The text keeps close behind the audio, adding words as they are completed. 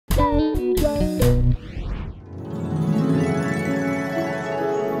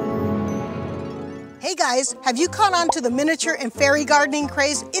guys, have you caught on to the miniature and fairy gardening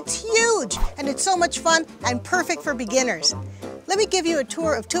craze? It's huge and it's so much fun and perfect for beginners. Let me give you a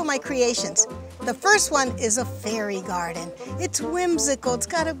tour of two of my creations. The first one is a fairy garden. It's whimsical. It's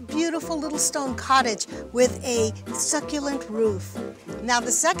got a beautiful little stone cottage with a succulent roof. Now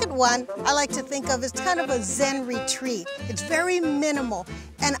the second one I like to think of as kind of a Zen retreat. It's very minimal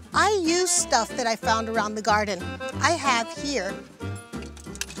and I use stuff that I found around the garden. I have here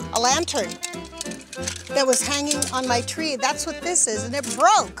a lantern that was hanging on my tree. That's what this is, and it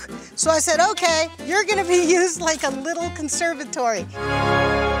broke. So I said, okay, you're gonna be used like a little conservatory.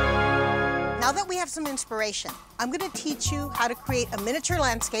 Now that we have some inspiration, I'm gonna teach you how to create a miniature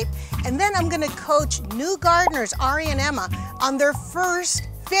landscape, and then I'm gonna coach new gardeners, Ari and Emma, on their first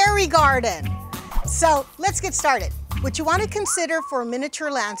fairy garden. So let's get started. What you want to consider for a miniature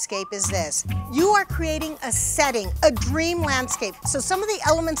landscape is this. You are creating a setting, a dream landscape. So some of the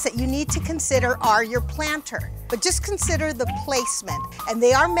elements that you need to consider are your planter, but just consider the placement. And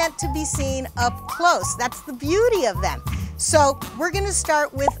they are meant to be seen up close. That's the beauty of them. So we're going to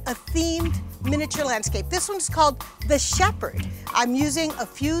start with a themed miniature landscape. This one's called the Shepherd. I'm using a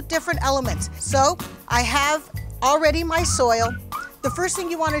few different elements. So I have already my soil. The first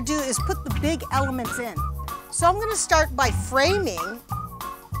thing you want to do is put the big elements in. So I'm going to start by framing.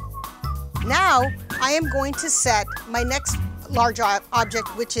 Now I am going to set my next large object,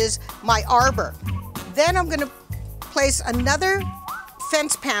 which is my arbor. Then I'm going to place another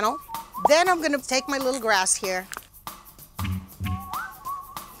fence panel. Then I'm going to take my little grass here,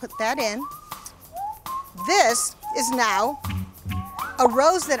 put that in. This is now a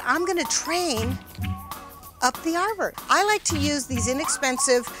rose that I'm going to train up the arbor. I like to use these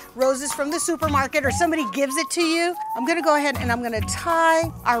inexpensive roses from the supermarket or somebody gives it to you. I'm gonna go ahead and I'm gonna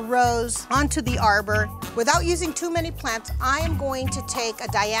tie our rose onto the arbor. Without using too many plants, I am going to take a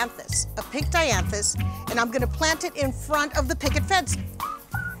dianthus, a pink dianthus, and I'm gonna plant it in front of the picket fence.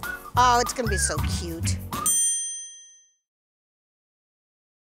 Oh, it's gonna be so cute.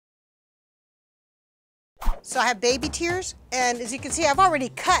 So I have baby tears, and as you can see, I've already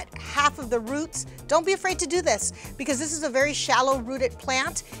cut half of the roots. Don't be afraid to do this, because this is a very shallow rooted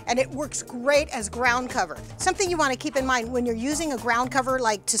plant, and it works great as ground cover. Something you want to keep in mind when you're using a ground cover,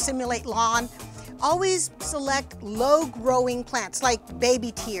 like to simulate lawn, always select low growing plants like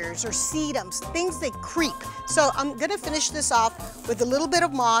baby tears or sedums, things that creep. So I'm gonna finish this off with a little bit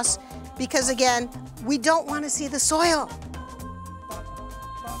of moss, because again, we don't want to see the soil.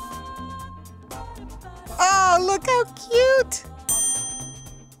 Oh, look how cute!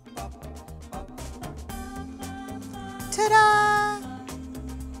 Ta-da!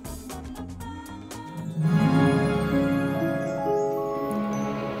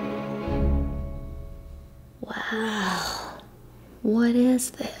 Wow, what is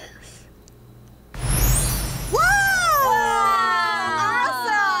this?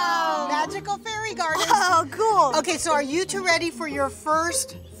 Magical fairy garden. Oh, cool. Okay, so are you two ready for your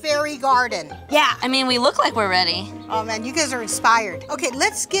first fairy garden? Yeah. I mean, we look like we're ready. Oh man, you guys are inspired. Okay,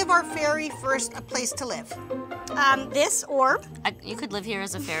 let's give our fairy first a place to live. This orb. You could live here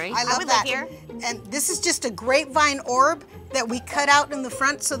as a fairy. I love would that. live here. And this is just a grapevine orb that we cut out in the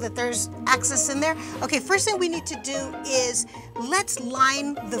front so that there's access in there. Okay, first thing we need to do is let's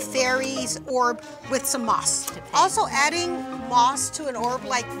line the fairy's orb with some moss. Also, adding moss to an orb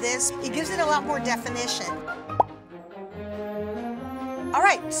like this, it gives it a lot more definition. All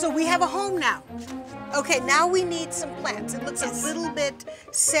right, so we have a home now. Okay, now we need some plants. It looks a little bit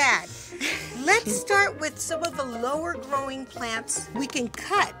sad. Let's start with some of the lower growing plants. We can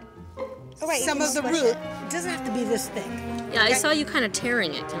cut some of the root. It doesn't have to be this thick. Yeah, I saw you kind of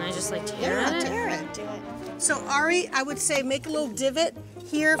tearing it. Can I just like tear at it? Tear it. Do it. So Ari, I would say make a little divot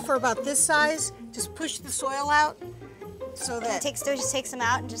here for about this size. Just push the soil out so that... Just take some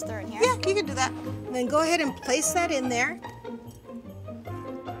out and just throw it in here? Yeah, you can do that. And then go ahead and place that in there.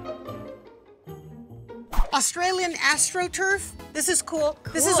 Australian AstroTurf. This is cool.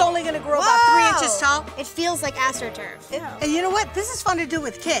 This is only going to grow about 3 inches tall. It feels like AstroTurf. And you know what? This is fun to do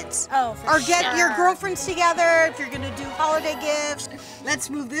with kids. Oh, for Or get sure. your girlfriends together if you're going to do holiday gifts. Let's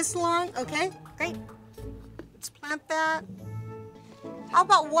move this along, okay? Great. Let's plant that. How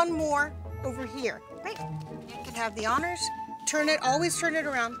about one more over here? Great. You can have the honors. Turn it, always turn it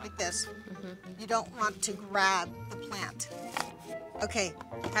around like this. You don't want to grab the plant. Okay,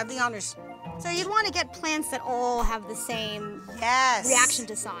 have the honors. So you'd want to get plants that all have the same reaction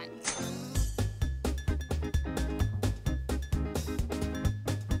to sun.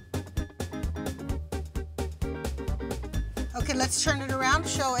 Okay, let's turn it around,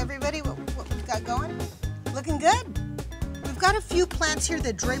 show everybody what we've got going. Looking good. We've got a few plants here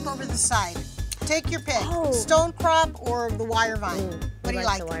that drape over the side. Take your pick. Oh. Stone crop or the wire vine? What do you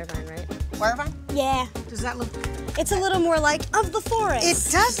like? The wire vine, right? Wire vine? Yeah. Does that look? It's a little more like of the forest.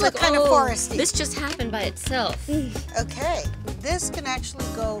 It does look kind of foresty. This just happened by itself. Okay. This can actually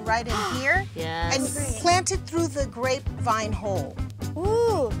go right in here. Yes. And plant it through the grapevine hole.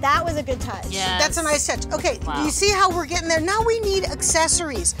 Ooh, that was a good touch. Yeah. That's a nice touch. Okay, do you see how we're getting there? Now we need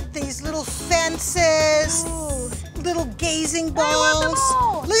accessories. These little fences, little gazing balls. I love them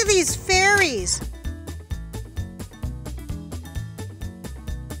all. Look at these fairies.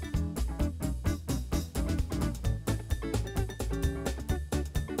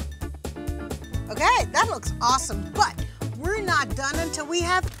 Okay, that looks awesome, but we're not done until we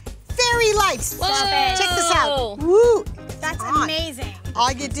have fairy lights. Whoa. Check this out. Woo! That's on. amazing.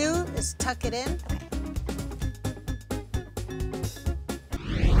 All you do is tuck it in.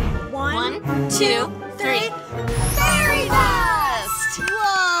 One, two, three.